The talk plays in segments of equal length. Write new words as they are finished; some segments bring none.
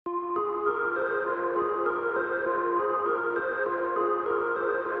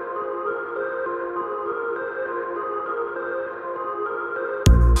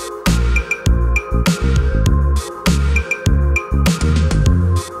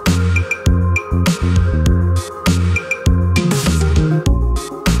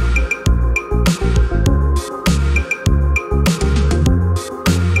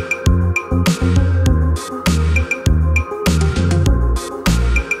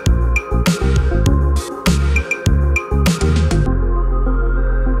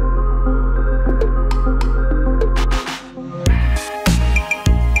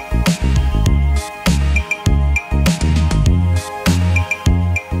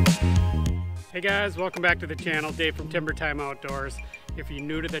Hey guys, welcome back to the channel. Dave from Timber Time Outdoors. If you're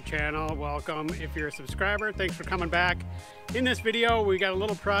new to the channel, welcome. If you're a subscriber, thanks for coming back. In this video, we got a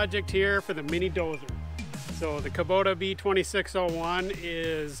little project here for the mini dozer. So the Kubota B2601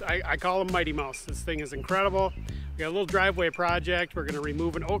 is, I call him Mighty Mouse. This thing is incredible. We got a little driveway project. We're gonna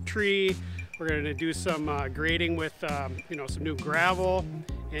remove an oak tree. We're gonna do some grading with some new gravel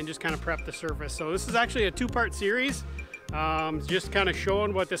and just kind of prep the surface. So this is actually a two-part series. Just kind of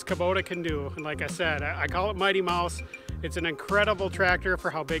showing what this Kubota can do. And like I said, I call it Mighty Mouse. It's an incredible tractor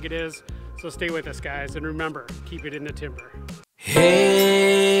for how big it is. So stay with us, guys, and remember, keep it in the timber.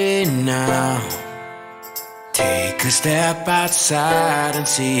 Hey now, take a step outside and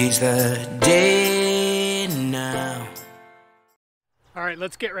seize the day now. All right,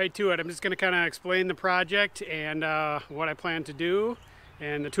 let's get right to it. I'm just going to kind of explain the project and what I plan to do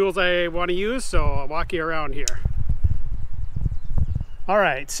and the tools I want to use. So I'll walk you around here. All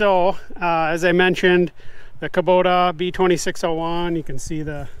right, so as I mentioned, the Kubota B2601, you can see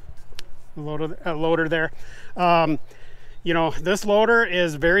the loader there. This loader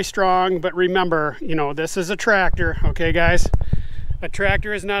is very strong, but remember, this is a tractor, okay guys? A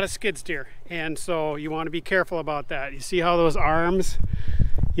tractor is not a skid steer, and so you want to be careful about that. You see how those arms,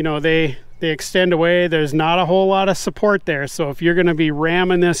 they extend away. There's not a whole lot of support there, so if you're going to be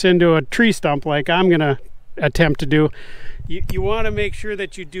ramming this into a tree stump like I'm going to attempt to do, you want to make sure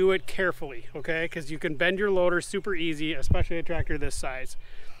that you do it carefully, okay? Because you can bend your loader super easy, especially a tractor this size.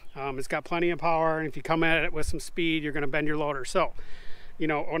 It's got plenty of power, and if you come at it with some speed, you're going to bend your loader. So,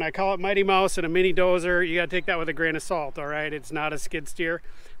 when I call it Mighty Mouse and a mini dozer, you got to take that with a grain of salt, all right? It's not a skid steer,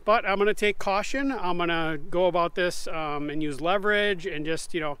 but I'm going to take caution. I'm going to go about this and use leverage and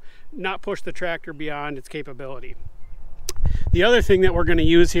just, not push the tractor beyond its capability. The other thing that we're going to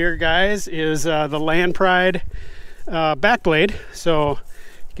use here, guys, is the Land Pride back blade. So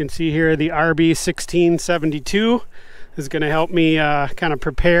you can see here the RB1672 is going to help me kind of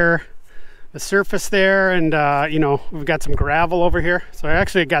prepare the surface there, and we've got some gravel over here. So I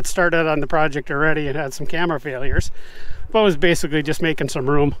actually got started on the project already and had some camera failures, but was basically just making some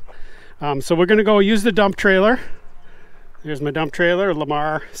room. So we're going to go use the dump trailer. Here's my dump trailer,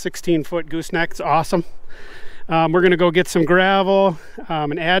 Lamar 16-foot gooseneck. It's awesome. We're going to go get some gravel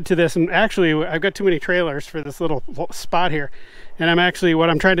and add to this. And actually, I've got too many trailers for this little spot here. And what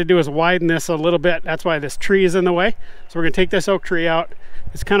I'm trying to do is widen this a little bit. That's why this tree is in the way. So we're going to take this oak tree out.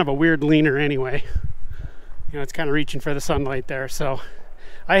 It's kind of a weird leaner anyway. It's kind of reaching for the sunlight there. So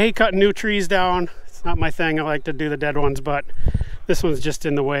I hate cutting new trees down. It's not my thing. I like to do the dead ones, but this one's just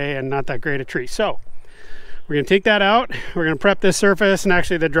in the way and not that great a tree. So we're going to take that out. We're going to prep this surface, and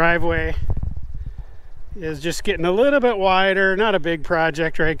actually the driveway is just getting a little bit wider. Not a big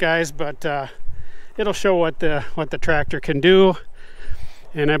project, right guys, but it'll show what the tractor can do.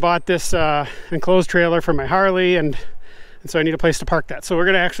 And I bought this enclosed trailer for my Harley, and so I need a place to park that. So we're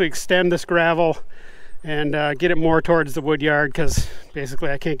going to actually extend this gravel and get it more towards the wood yard, because basically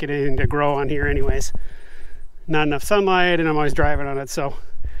I can't get anything to grow on here anyways. Not enough sunlight, and I'm always driving on it. So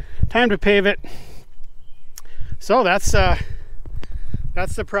time to pave it. So that's the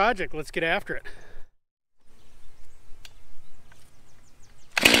project. Let's get after it.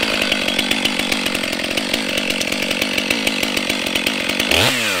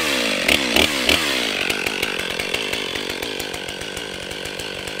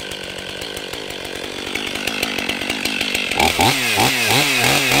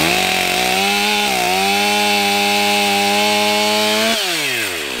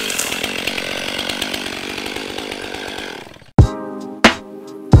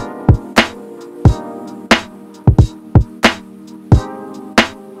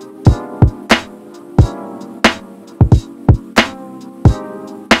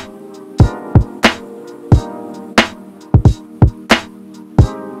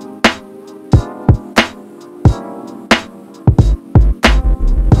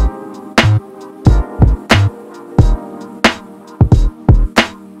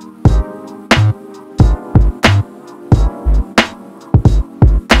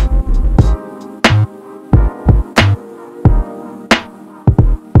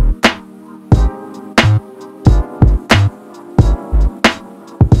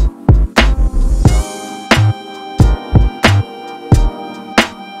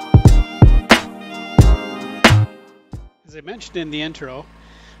 As I mentioned in the intro,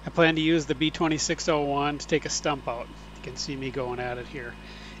 I plan to use the B2601 to take a stump out. You can see me going at it here.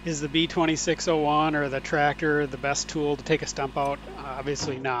 Is the B2601 or the tractor the best tool to take a stump out?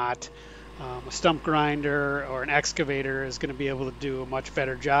 Obviously not. A stump grinder or an excavator is going to be able to do a much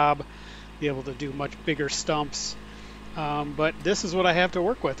better job, be able to do much bigger stumps. But this is what I have to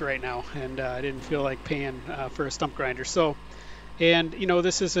work with right now, and I didn't feel like paying for a stump grinder. So, and you know,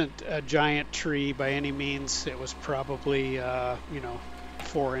 this isn't a giant tree by any means. It was probably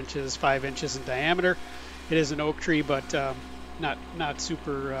 4 inches, 5 inches in diameter. It is an oak tree, but not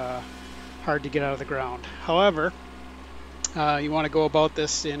super hard to get out of the ground. However, you want to go about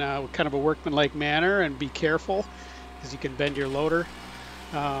this in a kind of a workmanlike manner and be careful, because you can bend your loader.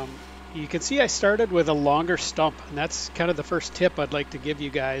 You can see I started with a longer stump, and that's kind of the first tip I'd like to give you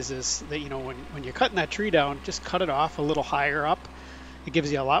guys, is that, you know, when you're cutting that tree down, just cut it off a little higher up. It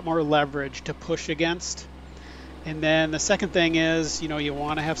gives you a lot more leverage to push against. And then the second thing is, you know, you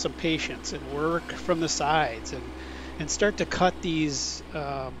want to have some patience and work from the sides and start to cut these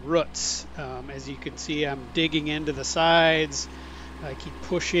roots. As you can see, I'm digging into the sides. I keep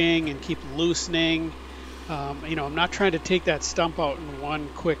pushing and keep loosening. You know, I'm not trying to take that stump out in one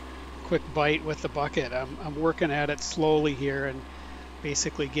quick bite with the bucket. I'm working at it slowly here and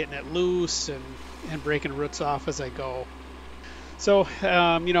basically getting it loose and breaking roots off as I go. So,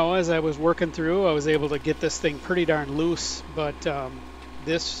 you know, as I was working through, I was able to get this thing pretty darn loose, but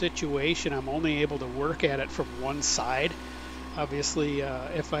this situation, I'm only able to work at it from one side. Obviously,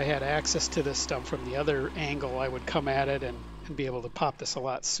 if I had access to this stump from the other angle, I would come at it and be able to pop this a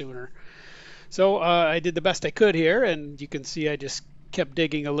lot sooner. So I did the best I could here, and you can see I just kept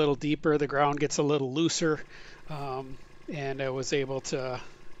digging a little deeper. The ground gets a little looser, and I was able to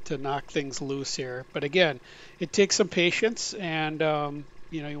knock things loose here. But again, it takes some patience, and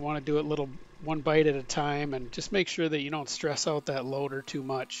you know, you want to do it one bite at a time, and just make sure that you don't stress out that loader too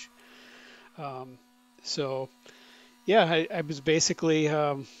much. So yeah, I was basically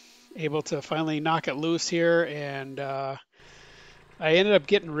able to finally knock it loose here, and I ended up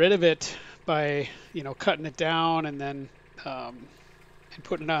getting rid of it by, you know, cutting it down and then and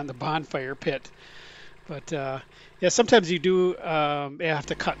putting it on the bonfire pit. But yeah, sometimes you do have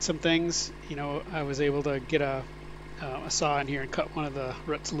to cut some things. You know, I was able to get a saw in here and cut one of the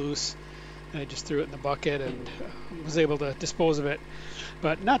roots loose, and I just threw it in the bucket and was able to dispose of it.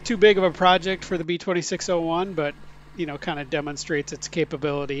 But not too big of a project for the B2601, but you know, kind of demonstrates its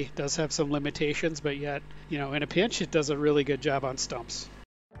capability. It does have some limitations, but yet, you know, in a pinch, it does a really good job on stumps.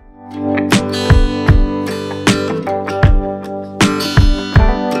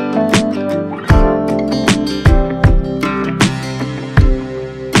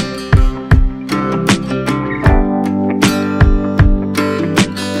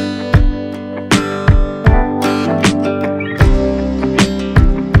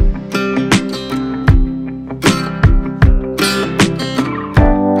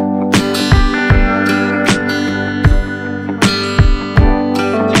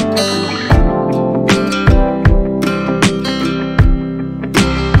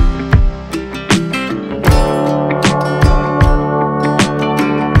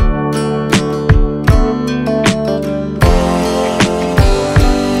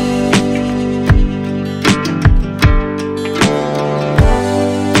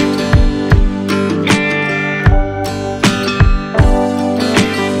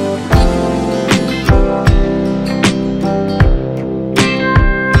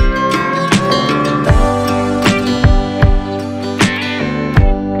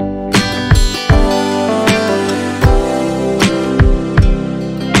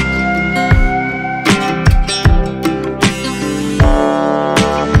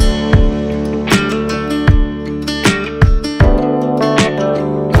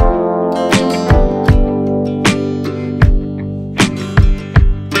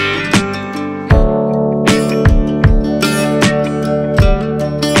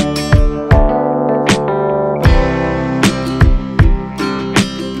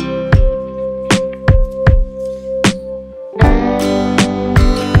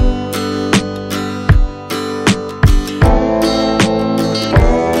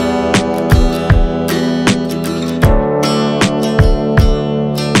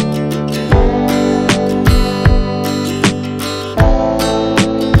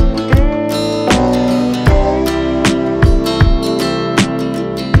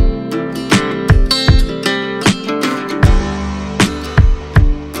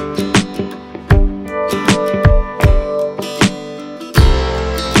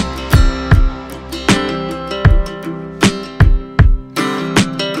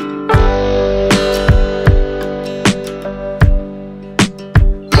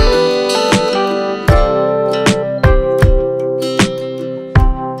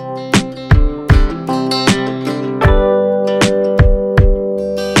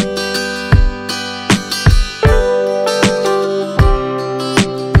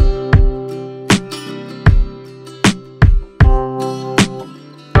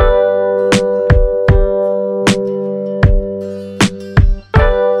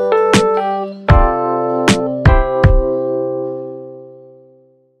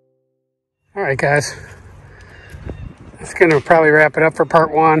 right, guys. That's gonna probably wrap it up for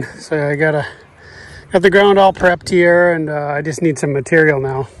part one. So I got the ground all prepped here, and I just need some material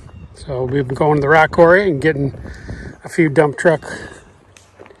now. So we've been going to the rock quarry and getting a few dump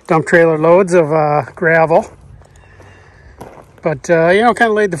trailer loads of gravel. But you know, kind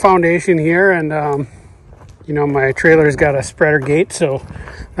of laid the foundation here, and you know, my trailer's got a spreader gate, so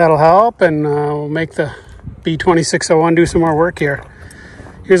that'll help, and we'll make the B2601 do some more work here.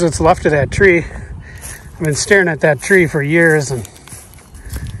 Here's what's left of that tree. I've been staring at that tree for years, and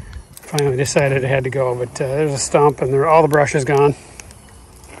finally decided it had to go. But there's a stump, and all the brush is gone.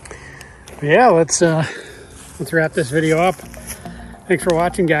 But yeah, let's wrap this video up. Thanks for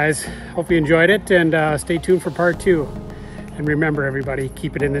watching, guys. Hope you enjoyed it, and stay tuned for part two. And remember, everybody,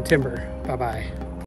 keep it in the timber. Bye-bye.